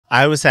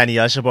I was having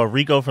y'all, your boy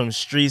Rico from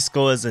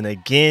RicoScores, and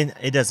again,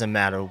 it doesn't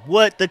matter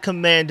what the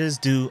Commanders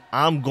do,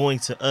 I'm going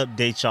to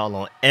update y'all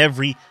on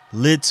every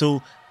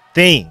little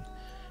thing.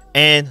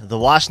 And the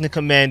Washington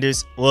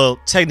Commanders, well,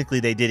 technically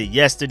they did it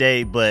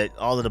yesterday, but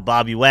all of the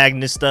Bobby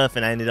Wagner stuff,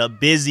 and I ended up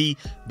busy.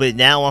 But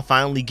now I'm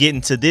finally getting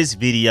to this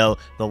video.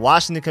 The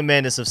Washington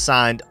Commanders have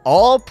signed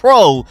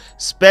all-pro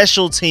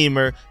special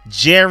teamer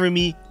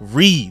Jeremy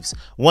Reaves,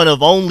 one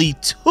of only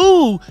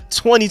two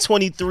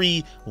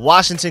 2023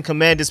 Washington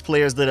Commanders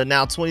players that are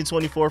now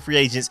 2024 free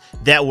agents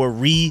that were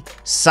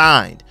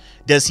re-signed.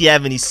 Does he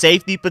have any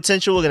safety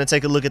potential? We're going to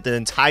take a look at the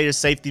entire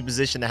safety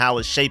position and how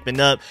it's shaping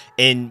up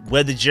and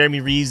whether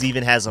Jeremy Reaves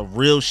even has a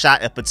real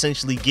shot at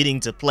potentially getting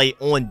to play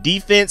on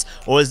defense,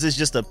 or is this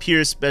just a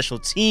pure special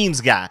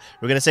teams guy?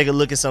 We're going to take a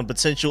look at some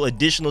potential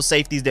additional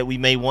safeties that we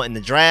may want in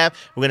the draft.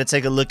 We're going to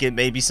take a look at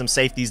maybe some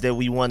safeties that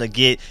we want to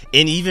get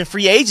in even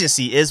free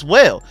agency as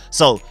well.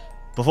 So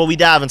before we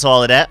dive into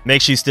all of that,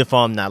 make sure you stiff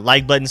arm that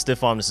like button,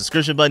 stiff arm the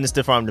subscription button, and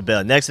stiff arm the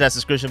bell next to that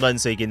subscription button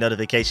so you get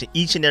notification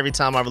each and every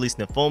time I release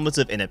an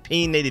informative and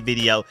opinionated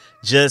video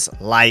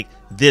just like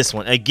this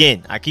one.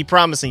 Again, I keep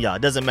promising y'all,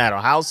 it doesn't matter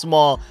how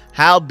small,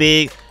 how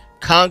big,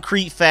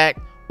 concrete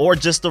fact, or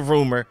just a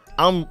rumor,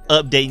 I'm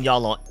updating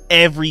y'all on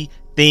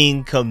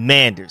everything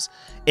Commanders.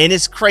 And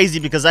it's crazy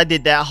because I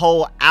did that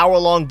whole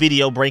hour-long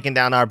video breaking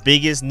down our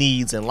biggest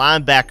needs, and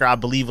linebacker, I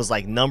believe, was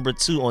like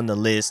 #2 on the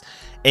list.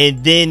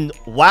 And then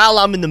while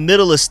I'm in the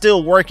middle of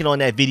still working on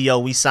that video,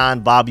 we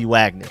signed Bobby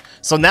Wagner.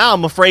 So now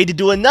I'm afraid to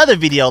do another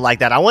video like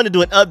that. I want to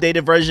do an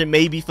updated version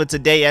maybe for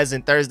today, as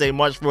in Thursday,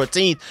 March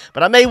 14th.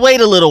 But I may wait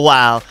a little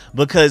while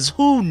because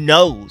who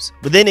knows?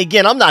 But then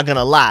again, I'm not going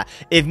to lie.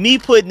 If me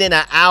putting in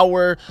an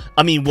hour,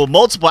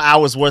 multiple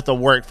hours worth of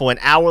work for an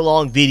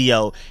hour-long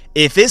video,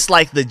 if it's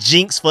like the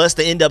jinx for us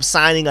to end up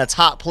signing a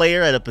top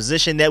player at a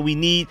position that we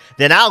need,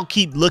 then I'll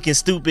keep looking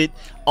stupid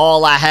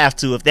all I have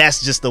to if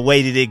that's just the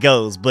way that it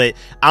goes. But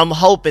I'm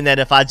hoping that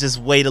if I just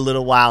wait a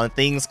little while and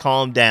things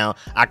calm down,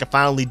 I can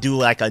finally do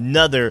like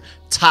another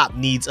top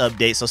needs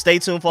update. So stay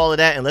tuned for all of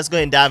that, and let's go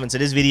ahead and dive into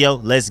this video.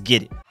 Let's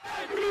get it.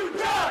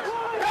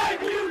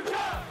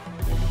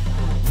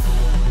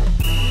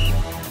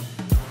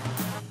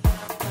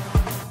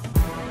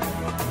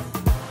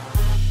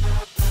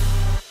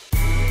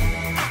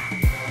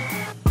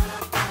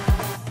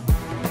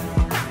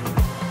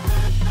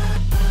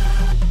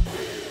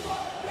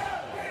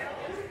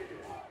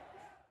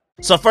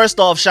 So first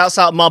off, shouts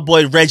out my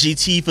boy Reggie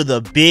T for the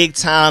big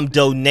time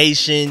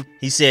donation.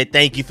 He said,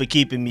 thank you for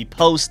keeping me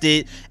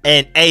posted.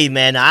 And hey,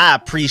 man, I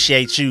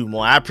appreciate you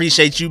more. I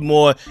appreciate you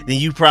more than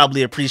you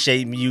probably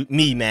appreciate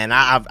me, man.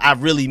 I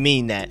really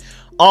mean that.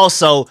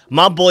 Also,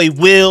 my boy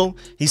Will,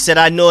 he said,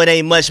 I know it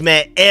ain't much,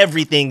 man.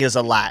 Everything is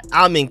a lot.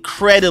 I'm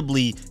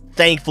incredibly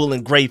thankful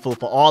and grateful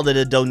for all of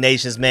the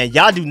donations, man.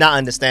 Y'all do not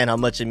understand how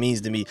much it means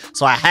to me,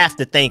 so I have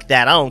to thank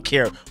that. I don't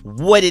care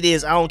what it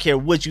is, I don't care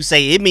what you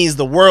say, it means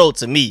the world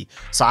to me,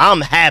 so I'm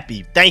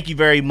happy. Thank you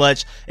very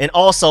much. And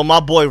also my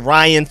boy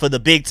Ryan for the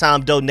big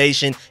time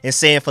donation and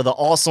saying for the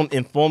awesome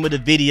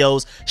informative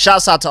videos.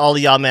 Shouts out to all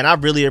of y'all, man. I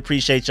really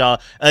appreciate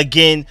y'all.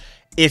 Again,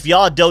 if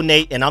y'all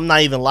donate and I'm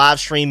not even live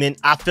streaming,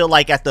 I feel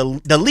like at the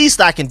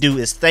least I can do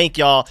is thank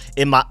y'all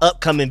in my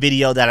upcoming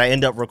video that I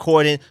end up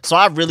recording. So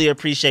I really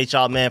appreciate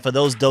y'all, man, for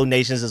those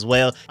donations as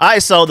well. All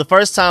right, so the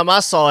first time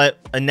I saw it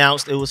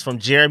announced, it was from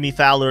Jeremy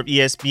Fowler of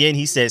ESPN.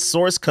 He said,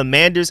 source: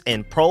 Commanders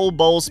and Pro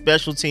Bowl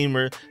special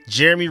teamer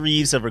Jeremy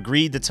Reaves have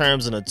agreed to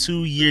terms on a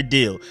 2-year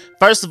deal.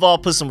 First of all,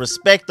 put some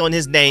respect on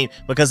his name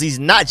because he's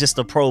not just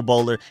a Pro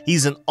Bowler,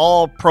 he's an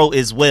All-Pro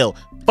as well.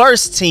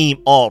 First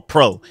team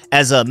All-Pro.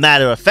 As a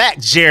matter of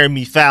fact,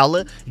 Jeremy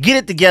Fowler, get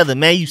it together,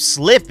 man. You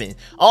slipping.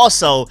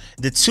 Also,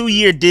 the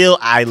 2-year deal,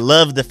 I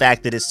love the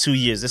fact that it's 2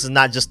 years. This is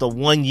not just a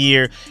 1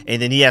 year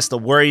and then he has to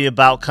worry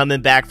about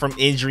coming back from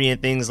injury and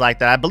things like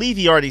that. I believe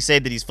he already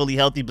said that he's fully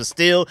healthy, but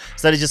still,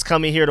 instead of just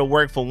coming here to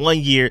work for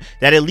 1 year,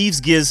 that at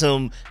least gives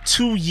him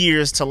 2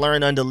 years to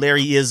learn under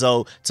Larry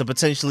Izzo to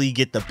potentially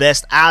get the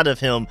best out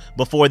of him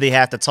before they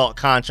have to talk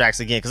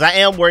contracts again. Because I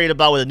am worried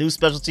about with a new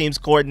special teams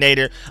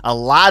coordinator, a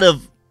lot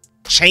of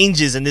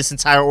changes in this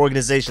entire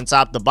organization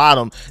top to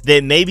bottom,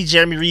 that maybe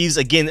Jeremy Reaves,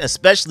 again,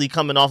 especially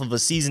coming off of a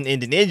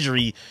season-ending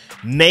injury,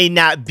 may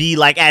not be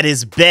like at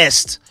his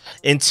best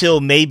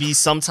until maybe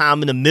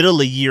sometime in the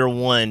middle of year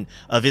 1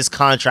 of his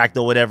contract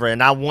or whatever.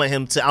 And I want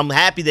him to, I'm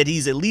happy that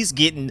he's at least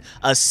getting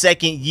a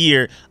second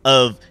year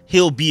of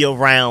he'll be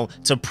around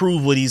to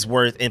prove what he's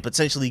worth and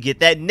potentially get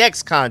that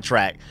next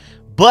contract.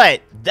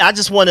 But I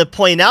just want to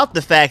point out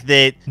the fact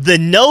that the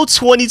no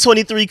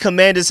 2023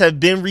 Commanders have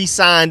been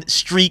re-signed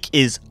streak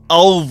is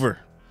over.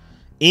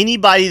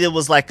 Anybody that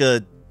was like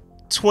a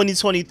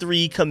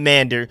 2023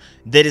 Commander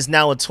that is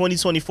now a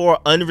 2024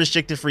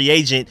 unrestricted free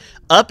agent.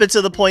 Up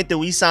until the point that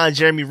we signed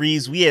Jeremy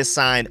Reaves, we had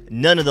signed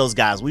none of those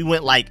guys. We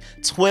went like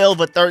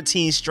 12 or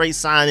 13 straight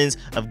signings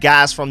of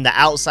guys from the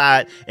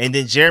outside, and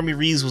then Jeremy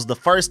Reaves was the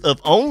first of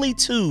only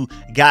 2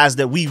 guys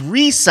that we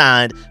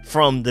re-signed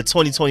from the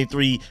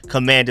 2023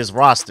 Commanders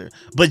roster.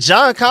 But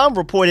John Com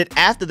reported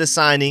after the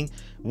signing,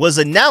 was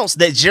announced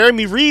that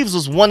Jeremy Reaves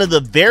was one of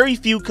the very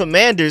few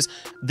Commanders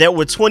that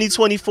were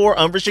 2024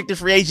 unrestricted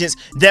free agents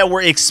that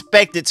were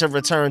expected to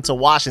return to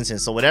Washington.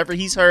 So whatever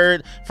he's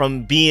heard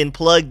from being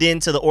plugged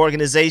into the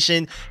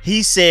organization,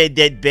 he said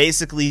that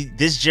basically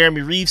this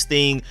Jeremy Reaves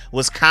thing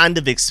was kind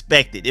of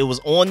expected. It was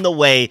on the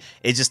way.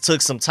 It just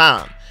took some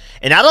time.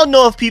 And I don't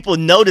know if people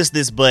noticed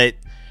this, but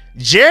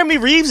Jeremy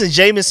Reaves and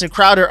Jamison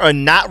Crowder are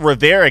not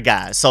Rivera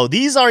guys. So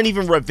these aren't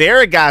even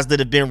Rivera guys that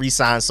have been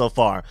re-signed so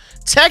far.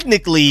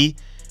 Technically,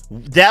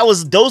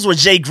 those were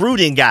Jay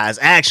Gruden guys,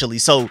 actually.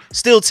 So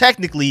still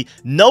technically,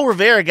 no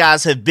Rivera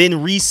guys have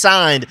been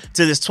re-signed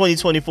to this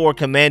 2024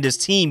 Commanders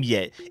team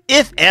yet,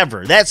 if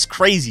ever. That's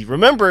crazy.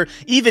 Remember,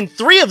 even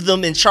 3 of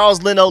them in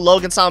Charles Leno,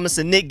 Logan Thomas,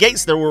 and Nick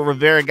Gates that were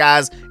Rivera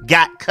guys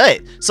got cut.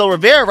 So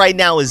Rivera right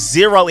now is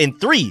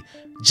 0-3.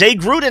 Jay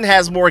Gruden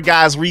has more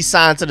guys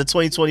re-signed to the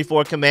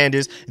 2024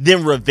 Commanders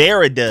than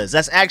Rivera does.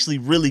 That's actually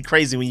really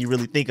crazy when you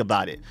really think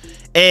about it.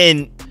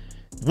 And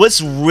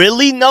what's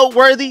really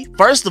noteworthy,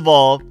 first of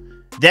all,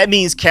 that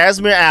means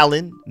Casimir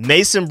Allen,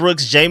 Mason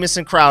Brooks,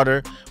 Jamison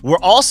Crowder were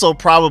also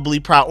probably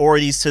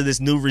priorities to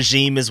this new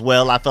regime as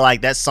well. I feel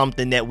like that's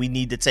something that we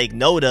need to take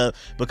note of,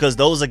 because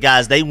those are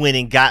guys they went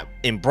and got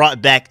and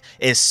brought back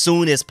as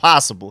soon as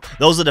possible.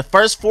 Those are the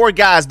first 4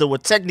 guys that were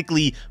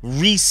technically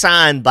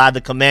re-signed by the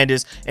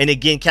Commanders. And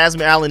again,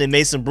 Casimir Allen and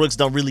Mason Brooks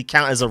don't really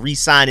count as a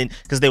re-signing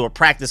because they were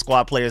practice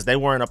squad players. They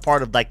weren't a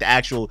part of like the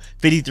actual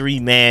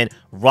 53-man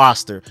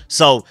roster.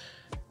 So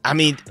I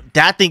mean,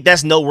 I think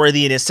that's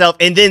noteworthy in itself.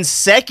 And then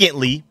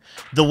secondly,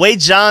 the way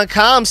John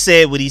Comm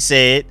said what he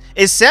said,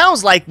 it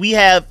sounds like we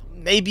have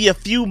maybe a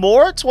few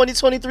more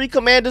 2023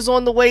 Commanders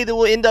on the way that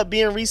will end up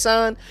being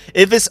re-signed.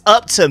 If it's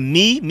up to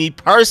me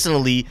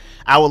personally,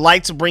 I would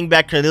like to bring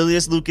back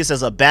Cornelius Lucas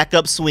as a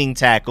backup swing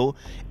tackle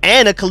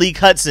and a Khaleke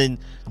Hudson,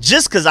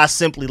 just because I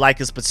simply like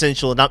his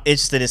potential and I'm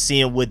interested in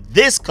seeing what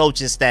this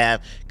coaching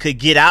staff could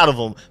get out of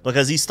him,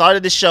 because he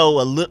started to show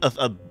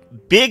a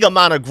big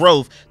amount of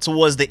growth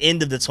towards the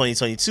end of the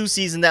 2022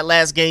 season, that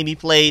last game he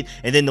played,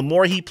 and then the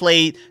more he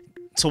played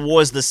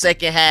towards the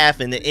second half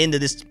and the end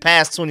of this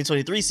past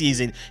 2023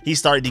 season, he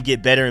started to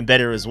get better and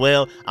better as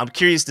well. I'm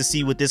curious to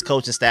see what this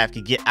coaching staff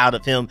can get out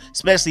of him,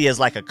 especially as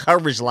like a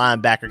coverage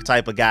linebacker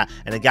type of guy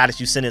and a guy that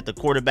you send at the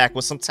quarterback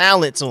with some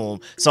talent to him.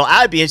 So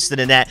I'd be interested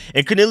in that.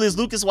 And Cornelius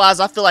Lucas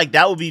wise, I feel like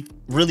that would be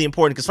really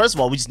important, because first of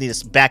all, we just need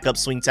a backup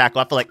swing tackle.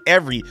 I feel like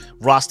every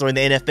roster in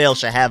the NFL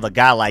should have a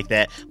guy like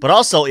that. But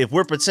also, if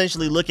we're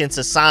potentially looking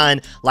to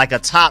sign like a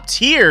top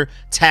tier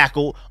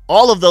tackle,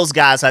 all of those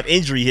guys have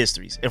injury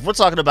histories. If we're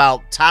talking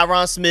about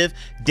Tyron Smith,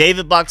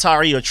 David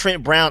Bakhtiari, or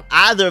Trent Brown,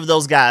 either of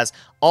those guys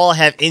all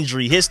have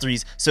injury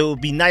histories. So it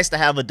would be nice to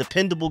have a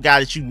dependable guy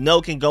that you know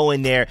can go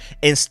in there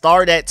and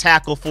start at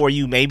tackle for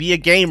you, maybe a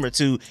game or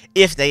two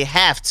if they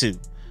have to,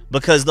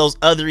 because those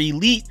other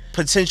elite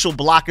potential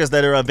blockers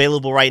that are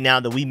available right now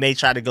that we may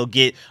try to go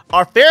get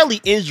are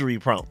fairly injury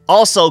prone.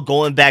 Also,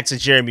 going back to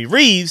Jeremy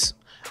Reaves,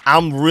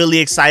 I'm really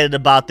excited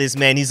about this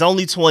man. He's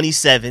only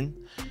 27.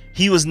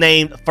 He was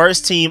named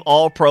first team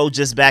All-Pro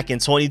just back in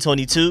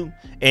 2022.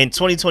 In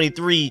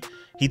 2023,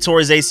 he tore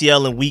his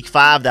ACL in week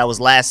 5. That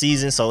was last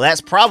season. So that's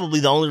probably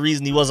the only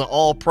reason he wasn't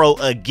All-Pro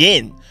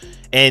again.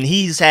 And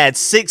he's had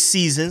 6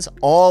 seasons,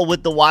 all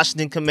with the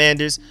Washington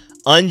Commanders,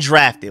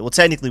 undrafted. Well,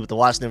 technically with the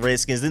Washington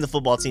Redskins, then the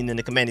football team, then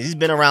the Commanders. He's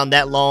been around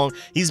that long.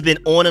 He's been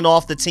on and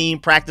off the team,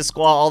 practice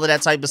squad, all of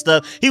that type of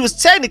stuff. He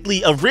was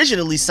technically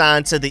originally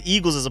signed to the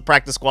Eagles as a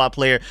practice squad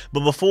player,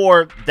 but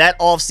before that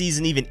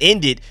offseason even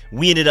ended,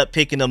 we ended up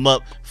picking him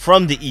up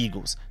from the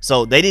Eagles.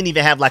 So they didn't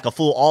even have like a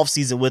full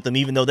offseason with him,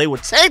 even though they were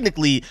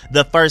technically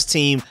the first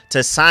team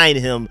to sign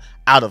him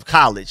out of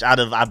college, out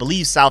of, I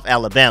believe, South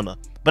Alabama.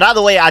 But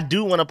either way, I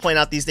do want to point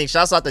out these things.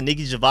 Shouts out to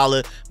Nicky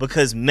Javala,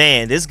 because,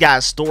 man, this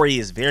guy's story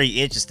is very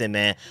interesting,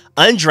 man.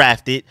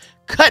 Undrafted,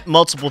 cut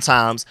multiple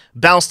times,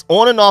 bounced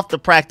on and off the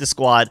practice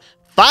squad,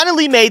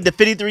 finally made the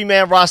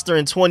 53-man roster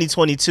in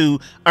 2022,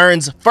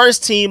 earns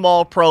first team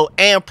All-Pro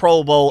and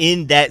Pro Bowl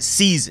in that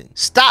season.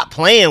 Stop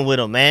playing with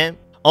him, man.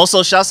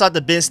 Also, shouts out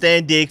to Ben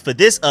Standig for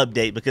this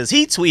update, because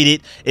he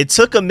tweeted, it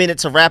took a minute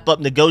to wrap up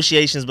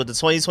negotiations with the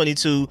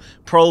 2022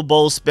 Pro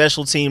Bowl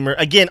special teamer.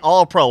 Again,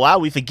 All-Pro. Why are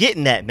we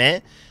forgetting that,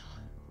 man?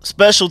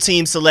 Special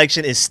team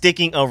selection is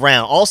sticking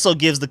around. Also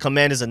gives the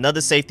Commanders another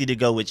safety to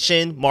go with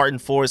Shin, Martin,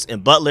 Forrest,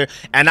 and Butler.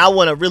 And I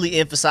want to really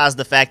emphasize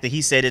the fact that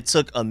he said it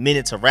took a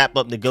minute to wrap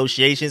up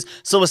negotiations.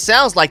 So it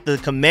sounds like the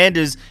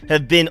Commanders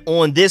have been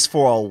on this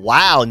for a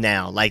while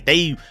now. Like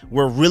they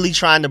were really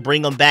trying to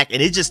bring them back,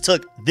 and it just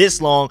took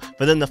this long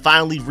for them to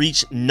finally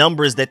reach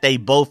numbers that they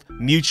both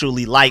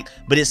mutually liked.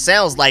 But it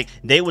sounds like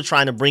they were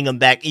trying to bring them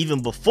back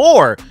even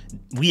before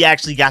we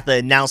actually got the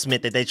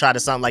announcement that they tried to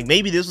sign. Like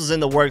maybe this was in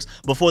the works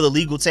before the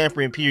legal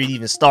tampering period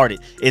even started,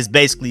 is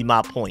basically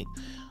my point.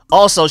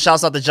 Also,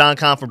 shouts out to John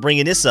Comm for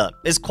bringing this up.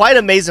 It's quite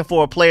amazing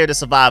for a player to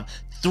survive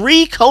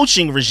 3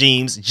 coaching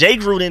regimes, Jay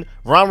Gruden,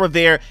 Ron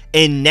Rivera,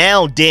 and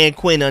now Dan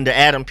Quinn under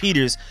Adam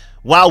Peters,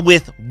 while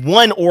with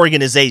one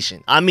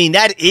organization. I mean,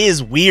 that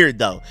is weird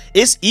though.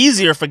 It's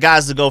easier for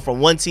guys to go from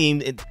one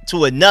team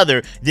to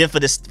another than for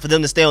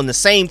them to stay on the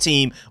same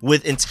team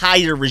with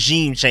entire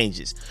regime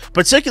changes,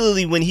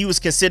 particularly when he was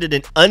considered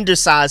an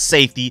undersized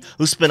safety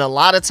who spent a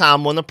lot of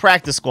time on the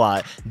practice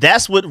squad.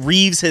 That's what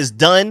Reaves has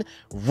done.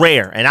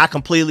 Rare. And I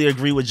completely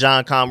agree with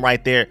John Com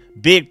right there.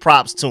 Big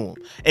props to him.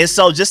 And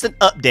so just an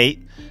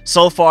update.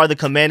 So far, the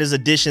Commanders'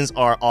 additions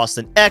are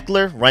Austin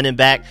Eckler, running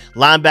back,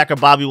 linebacker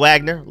Bobby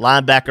Wagner,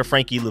 linebacker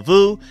Frankie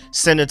Lavu,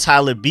 center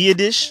Tyler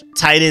Biadish,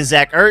 tight end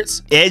Zach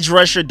Ertz, edge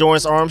rusher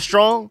Dorrance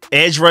Armstrong,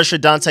 edge rusher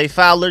Dante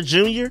Fowler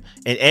Jr.,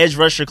 and edge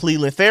rusher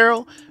Cleveland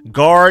Farrell,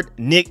 guard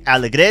Nick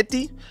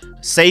Allegretti,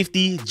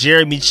 safety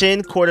Jeremy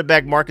Chin,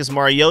 quarterback Marcus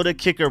Mariota,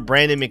 kicker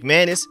Brandon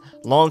McManus,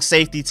 long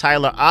safety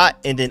Tyler Ott,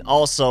 and then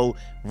also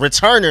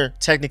returner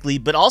technically,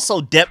 but also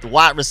depth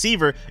wide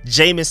receiver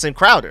Jamison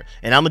Crowder.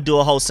 And I'm gonna do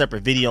a whole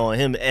separate video on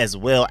him as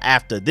well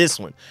after this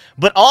one.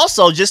 But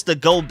also just to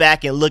go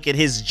back and look at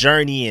his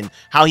journey and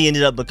how he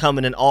ended up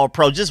becoming an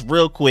All-Pro just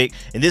real quick.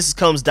 And this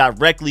comes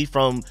directly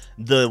from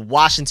the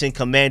Washington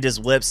Commanders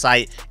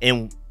website,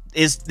 and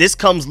this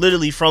comes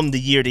literally from the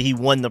year that he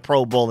won the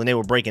Pro Bowl, and they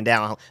were breaking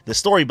down the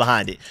story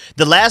behind it.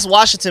 The last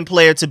Washington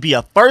player to be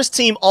a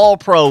first-team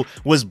All-Pro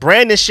was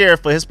Brandon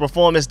Sheriff for his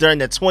performance during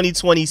the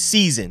 2020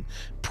 season.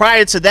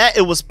 Prior to that,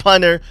 it was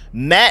punter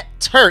Matt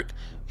Turk.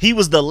 He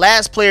was the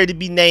last player to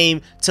be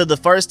named to the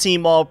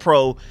first-team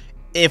All-Pro,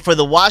 and for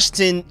the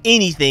Washington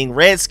anything,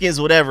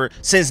 Redskins, whatever,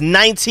 since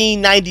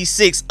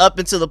 1996 up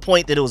until the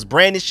point that it was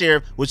Brandon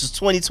Sheriff, which was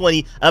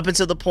 2020, up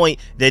until the point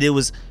that it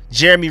was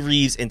Jeremy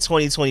Reaves in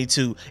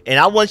 2022. And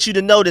I want you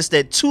to notice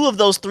that 2 of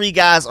those 3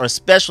 guys are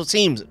special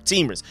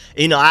teamers.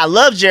 You know, I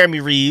love Jeremy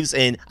Reaves,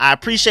 and I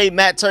appreciate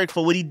Matt Turk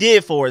for what he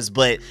did for us,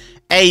 but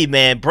hey,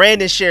 man,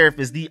 Brandon Sheriff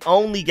is the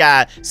only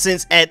guy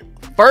since at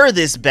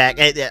furthest back,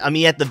 at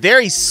the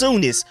very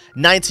soonest,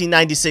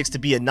 1996, to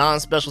be a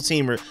non-special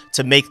teamer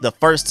to make the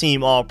first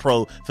team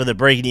All-Pro for the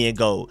Burgundy and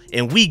Gold.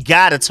 And we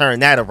gotta turn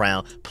that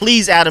around.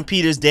 Please, Adam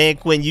Peters, Dan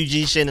Quinn,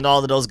 Eugene Shin, and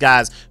all of those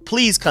guys,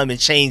 please come and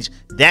change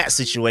that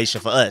situation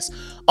for us.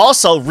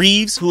 Also,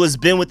 Reaves, who has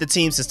been with the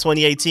team since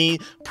 2018,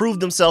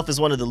 proved himself as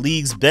one of the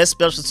league's best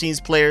special teams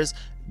players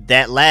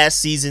that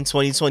last season,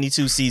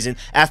 2022 season,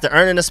 after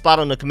earning a spot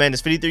on the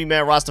Commanders'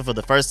 53-man roster for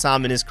the first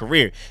time in his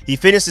career. He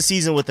finished the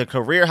season with a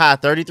career-high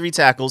 33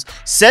 tackles,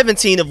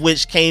 17 of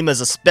which came as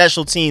a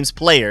special teams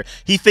player.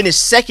 He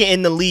finished second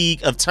in the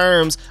league of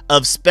terms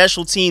of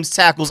special teams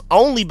tackles,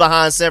 only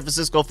behind San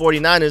Francisco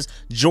 49ers'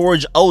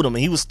 George Odom, and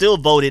he was still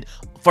voted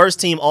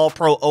first-team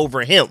All-Pro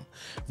over him.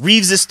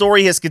 Reaves'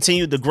 story has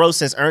continued to grow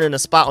since earning a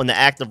spot on the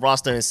active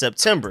roster in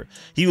September.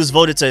 He was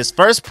voted to his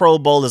first Pro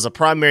Bowl as a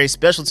primary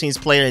special teams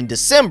player in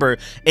December,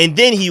 and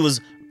then he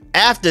was,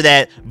 after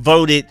that,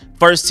 voted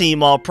first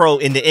team All-Pro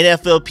in the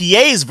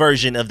NFLPA's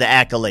version of the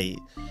accolade.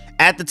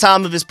 At the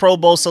time of his Pro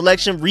Bowl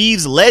selection,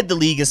 Reaves led the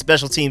league in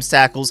special teams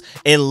tackles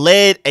and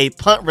led a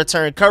punt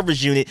return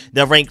coverage unit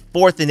that ranked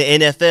 4th in the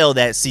NFL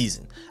that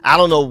season. I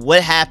don't know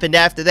what happened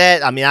after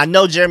that. I mean, I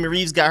know Jeremy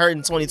Reaves got hurt in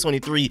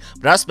 2023,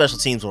 but our special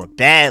teams were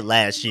bad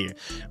last year.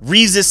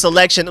 Reaves'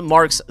 selection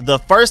marks the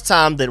first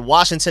time that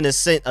Washington has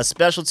sent a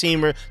special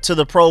teamer to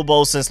the Pro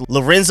Bowl since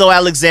Lorenzo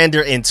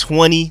Alexander in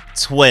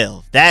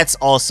 2012. That's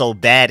also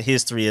bad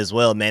history as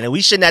well, man. And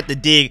we shouldn't have to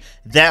dig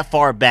that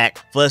far back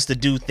for us to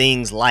do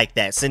things like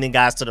that. Sending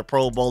guys to the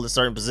Pro Bowl at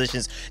certain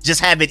positions,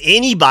 just having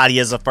anybody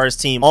as a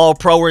first team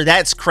All-Proer,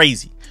 that's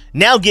crazy.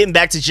 Now getting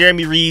back to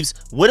Jeremy Reaves,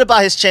 what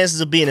about his chances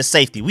of being a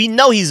safety? We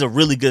know he's a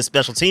really good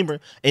special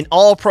teamer, an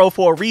All-Pro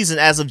for a reason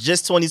as of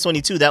just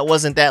 2022. That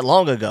wasn't that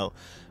long ago.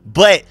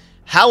 But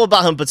how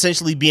about him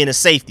potentially being a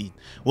safety?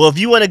 Well, if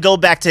you want to go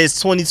back to his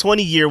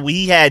 2020 year where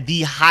he had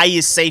the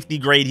highest safety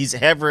grade he's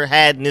ever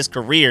had in his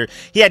career,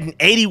 he had an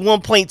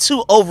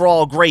 81.2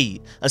 overall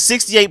grade, a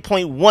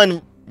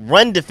 68.1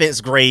 run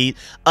defense grade,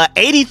 a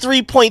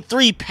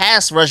 83.3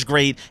 pass rush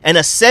grade, and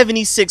a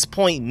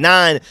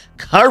 76.9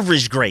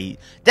 coverage grade.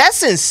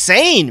 That's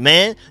insane,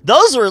 man.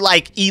 Those were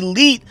like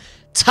elite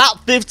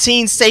top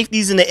 15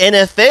 safeties in the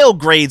NFL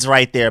grades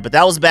right there. But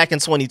that was back in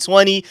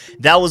 2020.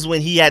 That was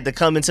when he had to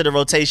come into the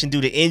rotation due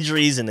to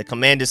injuries, and the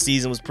Commander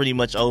season was pretty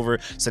much over.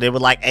 So they were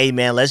like, hey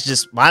man, let's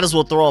just might as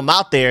well throw him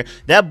out there.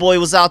 That boy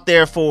was out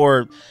there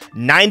for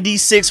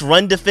 96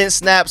 run defense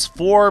snaps,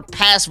 4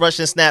 pass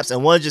rushing snaps,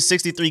 and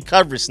 163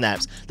 coverage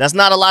snaps. That's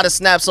not a lot of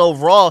snaps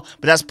overall,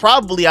 but that's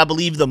probably, I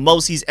believe, the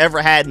most he's ever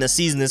had in a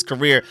season in his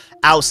career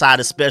outside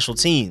of special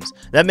teams.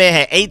 That man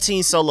had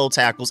 18 solo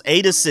tackles,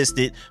 8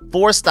 assisted,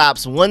 4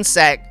 stops, 1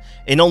 sack,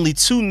 and only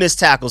 2 missed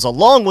tackles,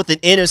 along with an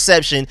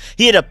interception.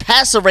 He had a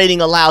passer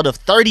rating allowed of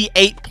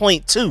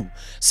 38.2.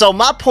 So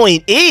my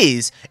point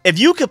is, if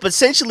you could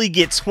potentially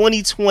get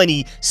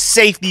 2020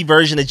 safety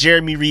version of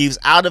Jeremy Reaves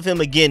out of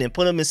him again and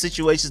put him in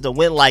situations to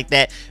win like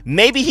that,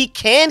 maybe he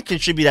can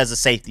contribute as a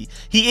safety.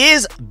 He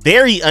is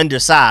very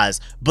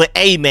undersized, but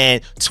hey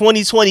man,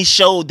 2020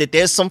 showed that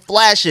there's some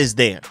flashes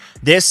there.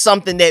 There's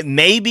something that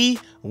maybe,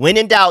 when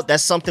in doubt,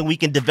 that's something we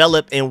can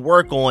develop and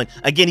work on.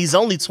 Again, he's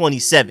only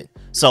 27.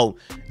 So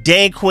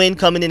Dan Quinn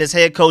coming in as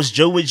head coach,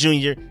 Joe Wood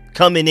Jr.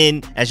 coming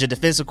in as your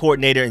defensive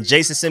coordinator, and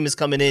Jason Simmons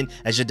coming in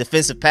as your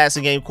defensive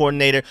passing game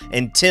coordinator,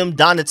 and Tim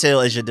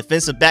Donatel as your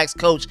defensive backs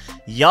coach,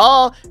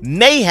 y'all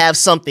may have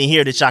something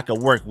here that y'all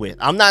could work with.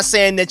 I'm not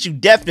saying that you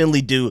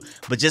definitely do,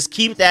 but just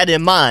keep that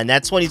in mind.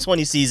 That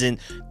 2020 season,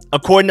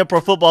 according to Pro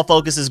Football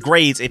Focus's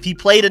grades, if he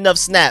played enough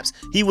snaps,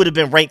 he would have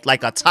been ranked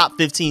like a top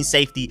 15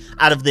 safety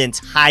out of the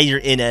entire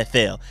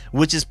NFL,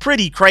 which is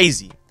pretty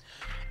crazy.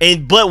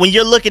 But when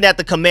you're looking at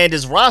the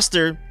Commanders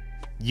roster,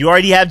 you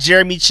already have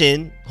Jeremy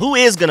Chinn, who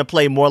is going to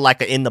play more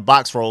like an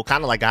in-the-box role,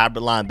 kind of like a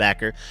hybrid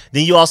linebacker.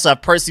 Then you also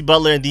have Percy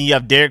Butler, and then you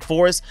have Derek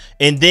Forrest.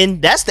 And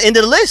then that's the end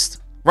of the list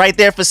right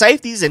there for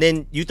safeties. And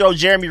then you throw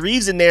Jeremy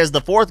Reaves in there as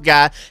the fourth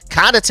guy,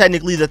 kind of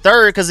technically the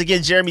third, because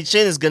again, Jeremy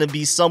Chinn is going to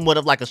be somewhat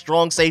of like a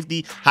strong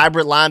safety,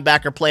 hybrid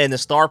linebacker playing the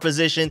star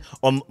position,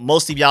 or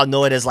most of y'all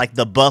know it as like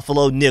the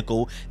Buffalo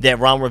nickel that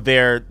Ron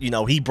Rivera, you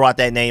know, he brought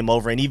that name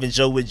over, and even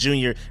Joe Wood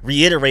Jr.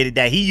 reiterated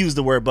that. He used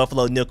the word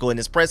Buffalo nickel in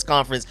his press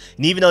conference,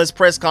 and even though his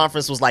press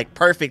conference was like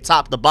perfect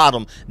top to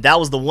bottom, that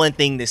was the one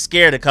thing that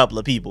scared a couple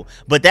of people.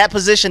 But that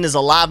position is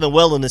alive and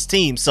well on this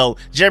team. So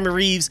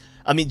Jeremy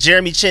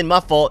Chinn, my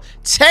fault,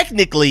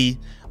 technically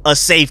a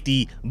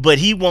safety, but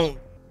he won't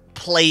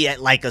play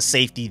at like a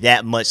safety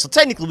that much. So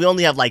technically we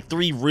only have like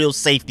 3 real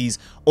safeties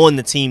on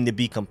the team, to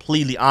be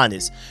completely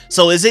honest.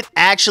 So is it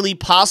actually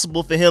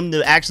possible for him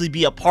to actually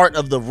be a part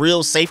of the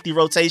real safety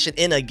rotation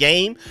in a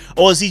game,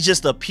 or is he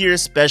just a pure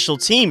special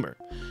teamer?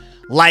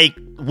 Like,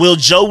 will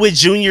Joe Wood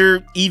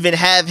Jr. even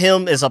have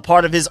him as a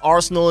part of his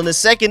arsenal in the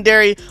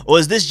secondary, or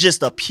is this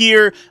just a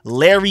pure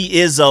Larry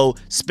Izzo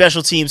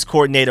special teams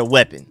coordinator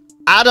weapon?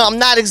 I'm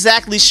not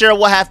exactly sure.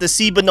 We'll have to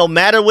see, but no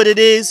matter what it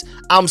is,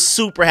 I'm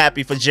super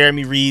happy for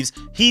Jeremy Reaves.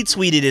 He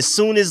tweeted as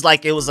soon as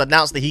like it was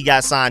announced that he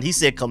got signed. He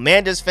said,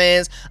 "Commanders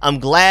fans, I'm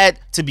glad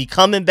to be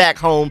coming back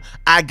home.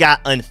 I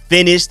got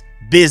unfinished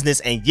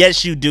business." And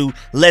yes, you do.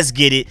 Let's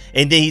get it.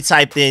 And then he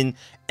typed in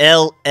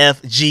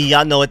LFG.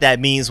 Y'all know what that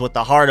means with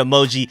the heart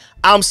emoji.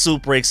 I'm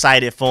super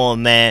excited for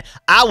him, man.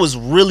 I was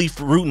really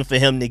rooting for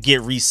him to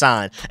get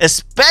re-signed,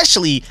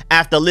 especially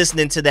after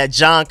listening to that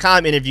John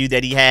Comm interview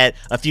that he had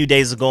a few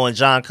days ago on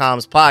John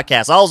Comm's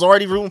podcast. I was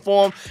already rooting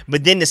for him,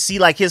 but then to see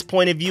like his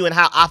point of view and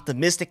how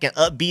optimistic and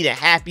upbeat and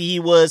happy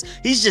he was,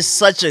 he's just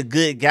such a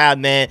good guy,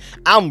 man.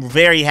 I'm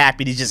very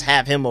happy to just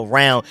have him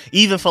around,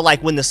 even for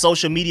like when the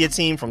social media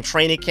team from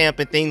training camp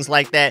and things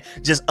like that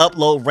just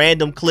upload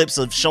random clips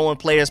of showing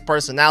players'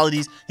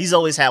 personalities. He's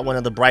always had one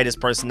of the brightest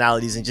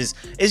personalities, and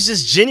it's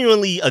just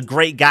genuinely a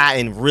great guy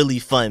and really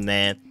fun,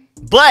 man.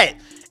 But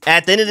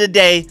at the end of the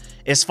day,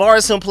 as far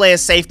as him playing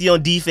safety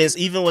on defense,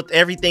 even with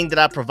everything that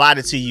I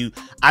provided to you,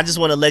 I just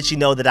want to let you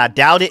know that I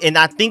doubt it, and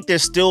I think they're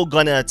still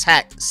going to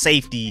attack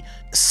safety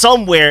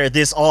somewhere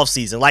this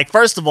offseason. Like,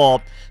 first of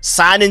all,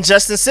 signing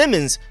Justin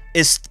Simmons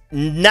is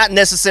not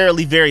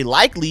necessarily very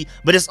likely,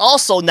 but it's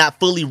also not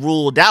fully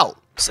ruled out.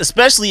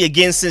 Especially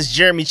again, since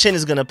Jeremy Chinn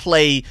is going to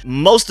play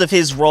most of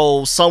his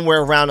role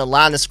somewhere around the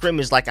line of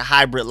scrimmage like a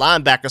hybrid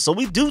linebacker. So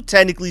we do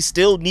technically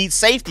still need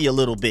safety a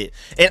little bit.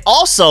 And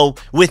also,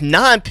 with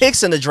 9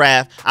 picks in the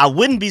draft, I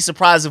wouldn't be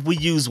surprised if we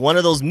use one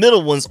of those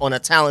middle ones on a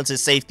talented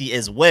safety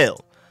as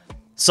well.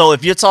 So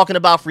if you're talking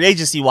about free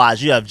agency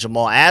wise, you have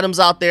Jamal Adams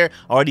out there.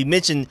 I already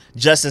mentioned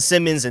Justin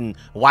Simmons and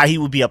why he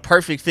would be a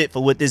perfect fit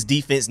for what this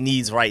defense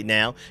needs right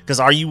now. Because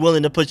are you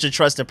willing to put your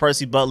trust in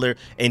Percy Butler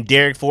and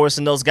Derek Forrest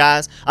and those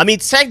guys? I mean,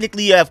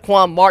 technically you have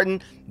Quan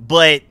Martin,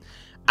 but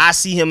I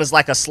see him as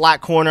like a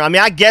slot corner. I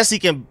mean, I guess he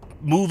can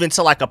move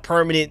into like a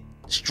permanent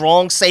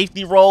strong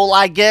safety role,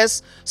 I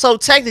guess. So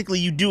technically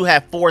you do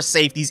have 4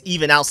 safeties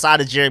even outside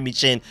of Jeremy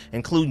Chinn,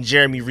 including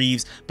Jeremy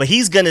Reaves, but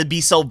he's gonna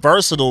be so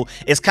versatile.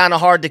 It's kind of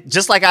hard to,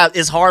 just like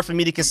it's hard for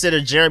me to consider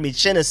Jeremy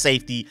Chinn a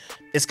safety,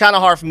 it's kind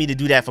of hard for me to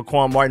do that for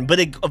Quan Martin. But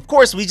of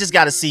course, we just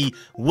got to see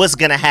what's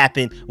going to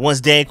happen once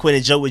Dan Quinn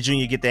and Joe Wood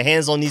Jr. get their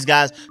hands on these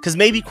guys, because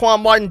maybe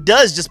Quan Martin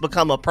does just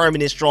become a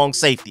permanent strong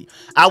safety.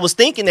 I was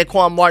thinking that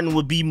Quan Martin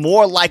would be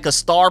more like a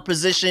star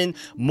position,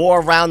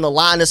 more around the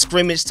line of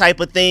scrimmage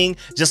type of thing,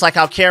 just like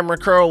how Cameron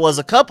Curl was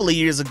a couple of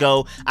years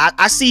ago.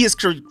 I see his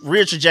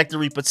career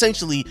trajectory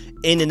potentially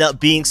ending up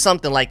being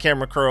something like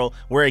Cameron Curl,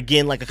 where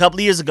again, like a couple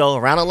of years ago,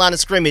 around the line of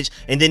scrimmage,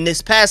 and then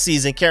this past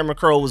season, Cameron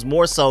Curl was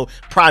more so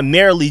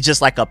primarily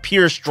just like a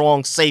pure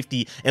strong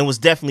safety and was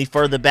definitely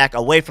further back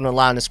away from the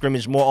line of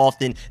scrimmage more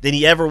often than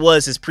he ever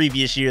was his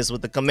previous years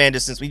with the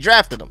Commanders since we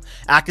drafted him.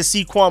 I could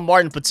see Quan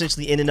Martin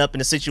potentially ending up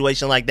in a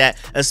situation like that,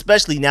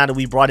 especially now that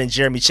we brought in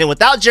Jeremy Chinn.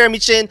 Without Jeremy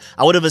Chinn,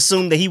 I would have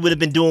assumed that he would have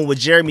been doing what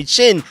Jeremy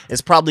Chinn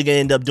is probably going to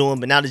end up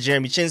doing, but now that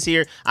Jeremy Chinn's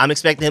here, I'm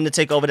expecting him to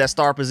take over that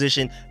star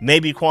position.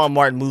 Maybe Quan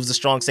Martin moves to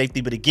strong safety,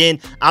 but again,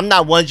 I'm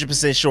not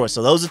 100% sure.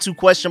 So those are 2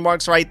 question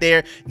marks right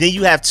there. Then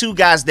you have 2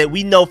 guys that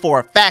we know for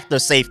a fact are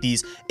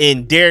safeties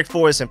in Derek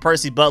Forrest and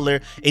Percy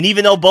Butler. And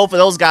even though both of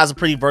those guys are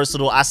pretty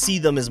versatile, I see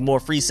them as more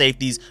free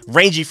safeties,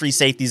 rangy free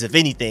safeties, if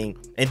anything.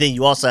 And then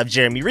you also have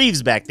Jeremy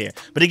Reaves back there.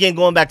 But again,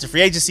 going back to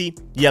free agency,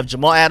 you have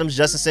Jamal Adams,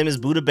 Justin Simmons,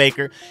 Buda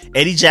Baker,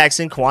 Eddie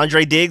Jackson,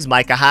 Quandre Diggs,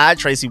 Micah Hyde,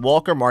 Tracy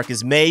Walker,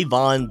 Marcus Maye,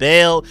 Von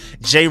Bell,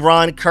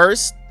 Jaron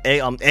Kearse,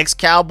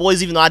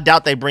 ex-Cowboys, even though I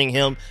doubt they bring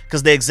him,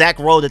 because the exact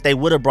role that they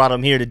would have brought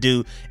him here to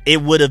do,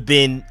 it would have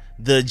been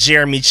the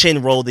Jeremy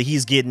Chin role that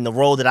he's getting, the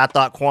role that I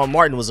thought Quan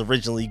Martin was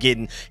originally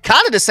getting.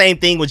 Kind of the same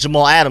thing with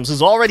Jamal Adams,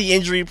 who's already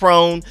injury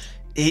prone.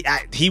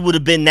 He would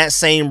have been that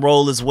same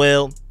role as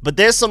well. But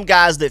there's some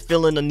guys that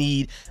fill in the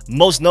need,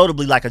 most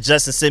notably like a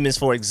Justin Simmons,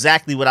 for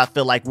exactly what I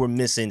feel like we're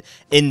missing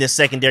in the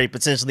secondary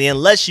potentially,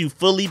 unless you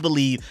fully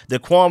believe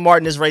that Quan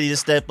Martin is ready to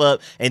step up,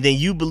 and then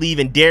you believe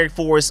in Derek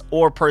Forrest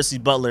or Percy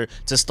Butler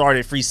to start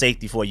at free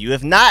safety for you.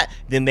 If not,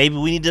 then maybe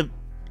we need to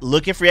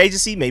look in free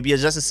agency, maybe a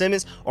Justin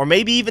Simmons, or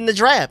maybe even the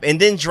draft. And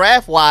then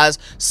draft-wise,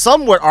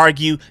 some would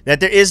argue that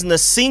there isn't a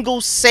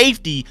single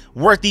safety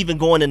worth even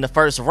going in the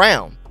first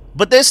round.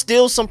 But there's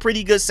still some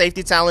pretty good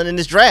safety talent in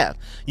this draft.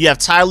 You have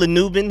Tyler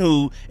Nubin,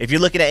 who, if you're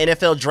looking at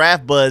NFL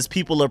Draft Buzz,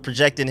 people are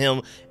projecting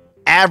him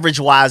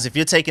average-wise, if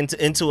you're taking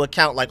into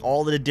account like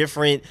all of the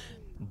different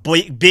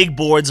big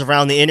boards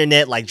around the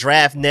internet like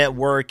Draft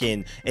Network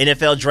and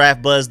NFL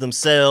Draft Buzz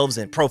themselves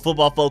and Pro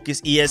Football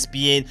Focus,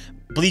 ESPN,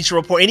 Bleacher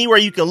Report, anywhere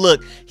you can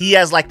look, he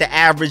has like the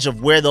average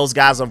of where those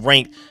guys are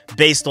ranked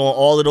based on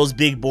all of those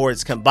big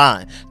boards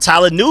combined.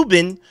 Tyler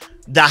Nubin,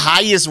 the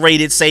highest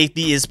rated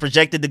safety, is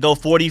projected to go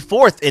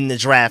 44th in the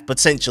draft,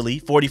 potentially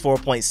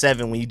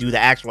 44.7 when you do the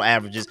actual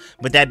averages,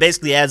 but that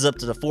basically adds up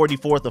to the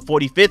 44th or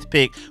 45th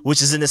pick,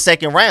 which is in the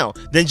second round.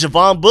 Then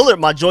Javon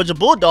Bullard, my Georgia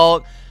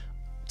Bulldog,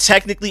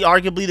 technically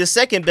arguably the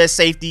second best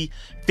safety,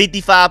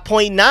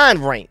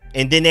 55.9 rank.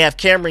 And then they have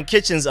Cameron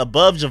Kitchens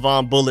above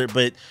Javon Bullard,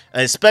 but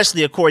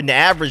especially according to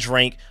average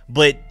rank.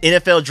 But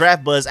NFL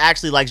Draft Buzz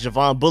actually likes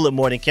Javon Bullard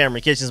more than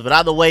Cameron Kitchens. But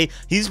either way,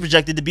 he's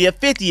projected to be a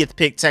 50th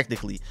pick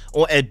technically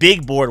at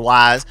big board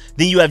wise.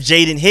 Then you have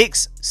Jayden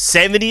Hicks,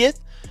 70th.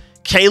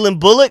 Kalen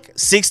Bullock,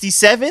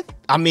 67th.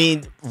 I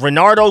mean,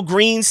 Renardo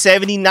Green,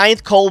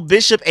 79th. Cole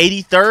Bishop,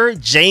 83rd.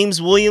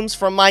 James Williams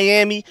from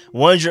Miami,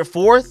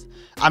 104th.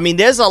 I mean,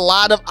 there's a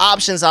lot of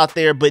options out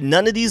there, but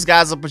none of these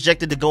guys are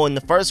projected to go in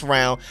the first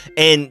round.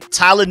 And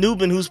Tyler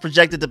Nubin, who's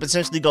projected to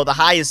potentially go the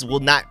highest,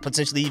 will not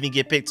potentially even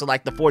get picked to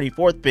like the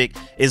 44th pick,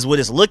 is what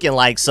it's looking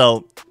like.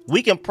 So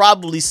we can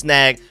probably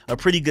snag a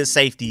pretty good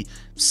safety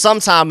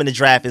sometime in the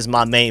draft is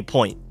my main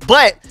point.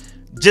 But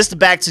just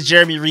back to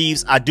Jeremy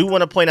Reaves, I do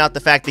want to point out the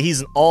fact that he's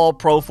an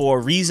all-pro for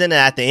a reason, and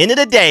at the end of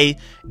the day,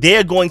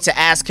 they're going to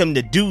ask him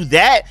to do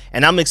that,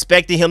 and I'm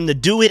expecting him to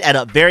do it at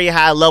a very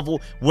high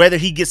level, whether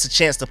he gets a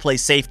chance to play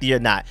safety or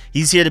not.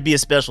 He's here to be a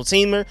special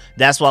teamer.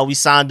 That's why we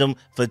signed him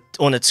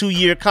on a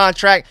 2-year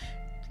contract.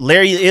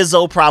 Larry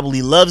Izzo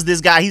probably loves this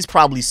guy. He's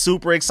probably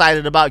super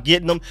excited about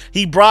getting him.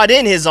 He brought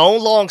in his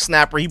own long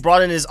snapper. He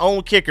brought in his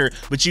own kicker.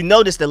 But you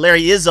notice that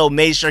Larry Izzo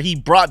made sure he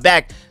brought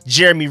back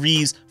Jeremy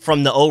Reaves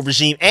from the old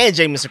regime and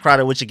Jamison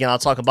Crowder, which again I'll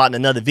talk about in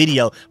another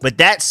video. But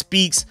that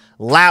speaks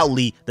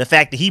loudly, the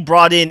fact that he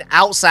brought in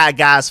outside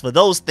guys for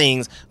those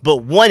things, but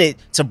wanted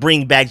to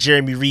bring back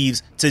Jeremy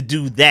Reaves to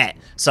do that.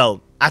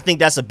 So I think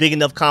that's a big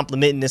enough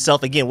compliment in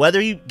itself. Again,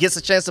 whether he gets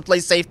a chance to play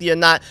safety or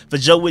not for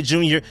Joe Witt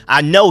Jr.,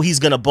 I know he's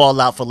going to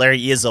ball out for Larry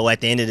Izzo at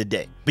the end of the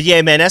day. But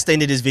yeah, man, that's the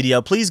end of this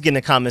video. Please get in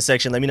the comment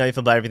section. Let me know how you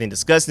feel about everything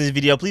discussed in this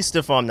video. Please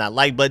stiff arm that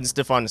like button,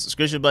 stiff arm the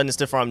subscription button,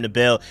 stiff arm the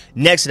bell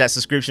next to that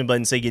subscription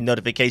button so you get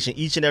notification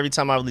each and every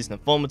time I release an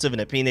informative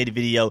and opinionated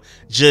video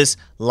just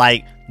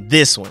like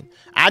this one.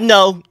 I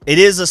know it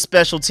is a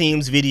special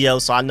teams video,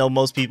 so I know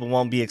most people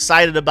won't be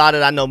excited about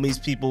it. I know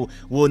most people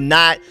will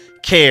not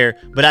care,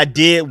 but I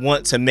did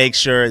want to make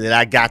sure that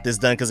I got this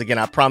done because again,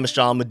 I promised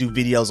y'all I'm gonna do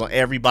videos on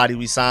everybody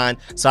we sign,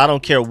 so I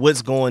don't care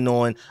what's going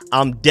on.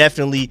 I'm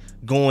definitely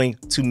going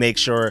to make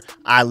sure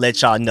I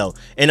let y'all know.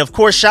 And of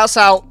course, shouts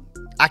out,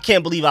 I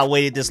can't believe I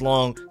waited this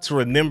long to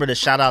remember to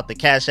shout out the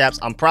Cash Apps.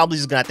 I'm probably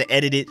just gonna have to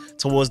edit it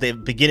towards the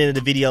beginning of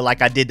the video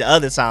like I did the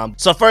other time.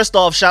 So first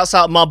off, shouts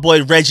out my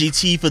boy Reggie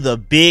T for the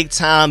big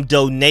time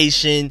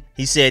donation.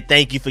 He said,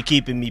 thank you for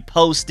keeping me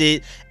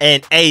posted.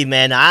 And hey,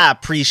 man, I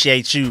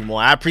appreciate you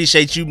more. I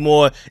appreciate you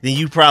more than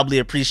you probably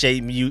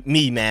appreciate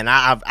me, man.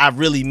 I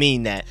really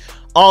mean that.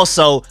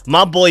 Also,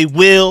 my boy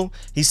Will,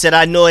 he said,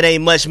 I know it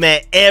ain't much,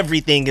 man.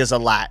 Everything is a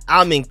lot.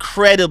 I'm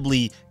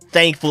incredibly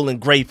thankful and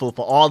grateful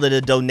for all of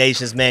the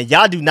donations, man.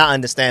 Y'all do not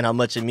understand how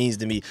much it means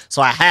to me, so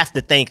I have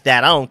to thank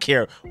that. I don't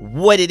care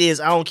what it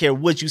is. I don't care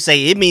what you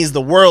say. It means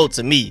the world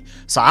to me,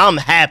 so I'm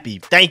happy.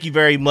 Thank you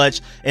very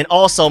much. And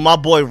also my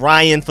boy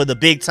Ryan for the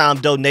big time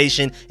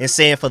donation and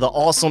saying for the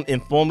awesome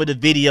informative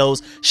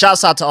videos.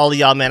 Shouts out to all of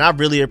y'all, man. I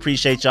really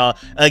appreciate y'all.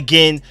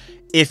 Again,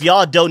 if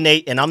y'all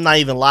donate and I'm not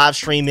even live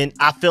streaming,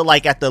 I feel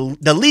like at the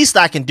least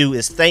I can do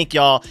is thank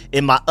y'all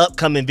in my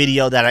upcoming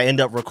video that I end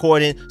up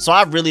recording. So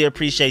I really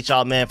appreciate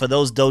y'all, man, for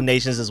those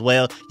donations as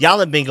well. Y'all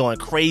have been going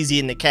crazy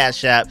in the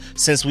Cash App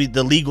since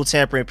the legal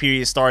tampering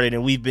period started,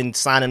 and we've been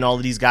signing all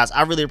of these guys.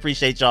 I really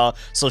appreciate y'all.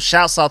 So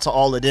shouts out to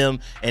all of them.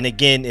 And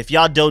again, if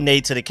y'all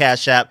donate to the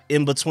Cash App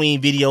in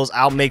between videos,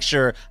 I'll make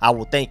sure I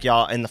will thank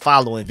y'all in the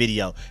following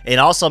video. And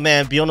also,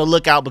 man, be on the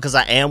lookout because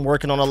I am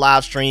working on a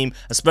live stream,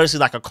 especially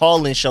like a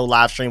call-in show live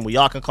live stream where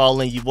y'all can call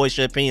in, you voice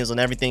your opinions on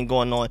everything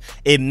going on.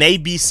 It may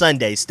be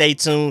Sunday. Stay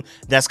tuned.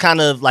 That's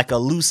kind of like a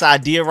loose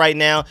idea right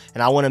now,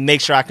 and I want to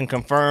make sure I can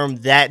confirm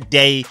that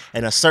day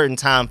and a certain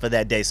time for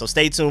that day. So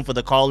stay tuned for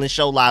the call-in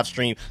show live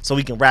stream so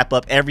we can wrap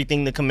up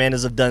everything the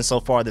Commanders have done so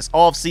far this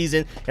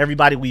offseason.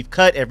 Everybody we've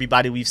cut,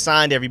 everybody we've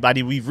signed,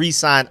 everybody we've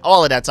re-signed,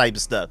 all of that type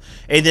of stuff.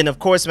 And then, of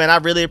course, man, I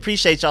really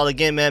appreciate y'all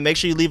again, man. Make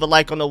sure you leave a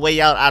like on the way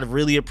out. I'd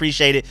really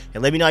appreciate it.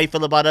 And let me know how you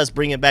feel about us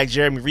bringing back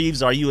Jeremy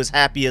Reaves. Are you as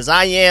happy as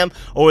I am?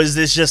 Or is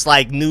this just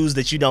like news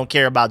that you don't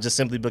care about just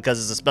simply because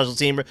it's a special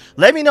teamer?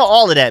 Let me know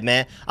all of that,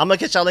 man. I'm going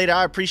to catch y'all later.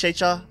 I appreciate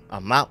y'all.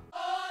 I'm out.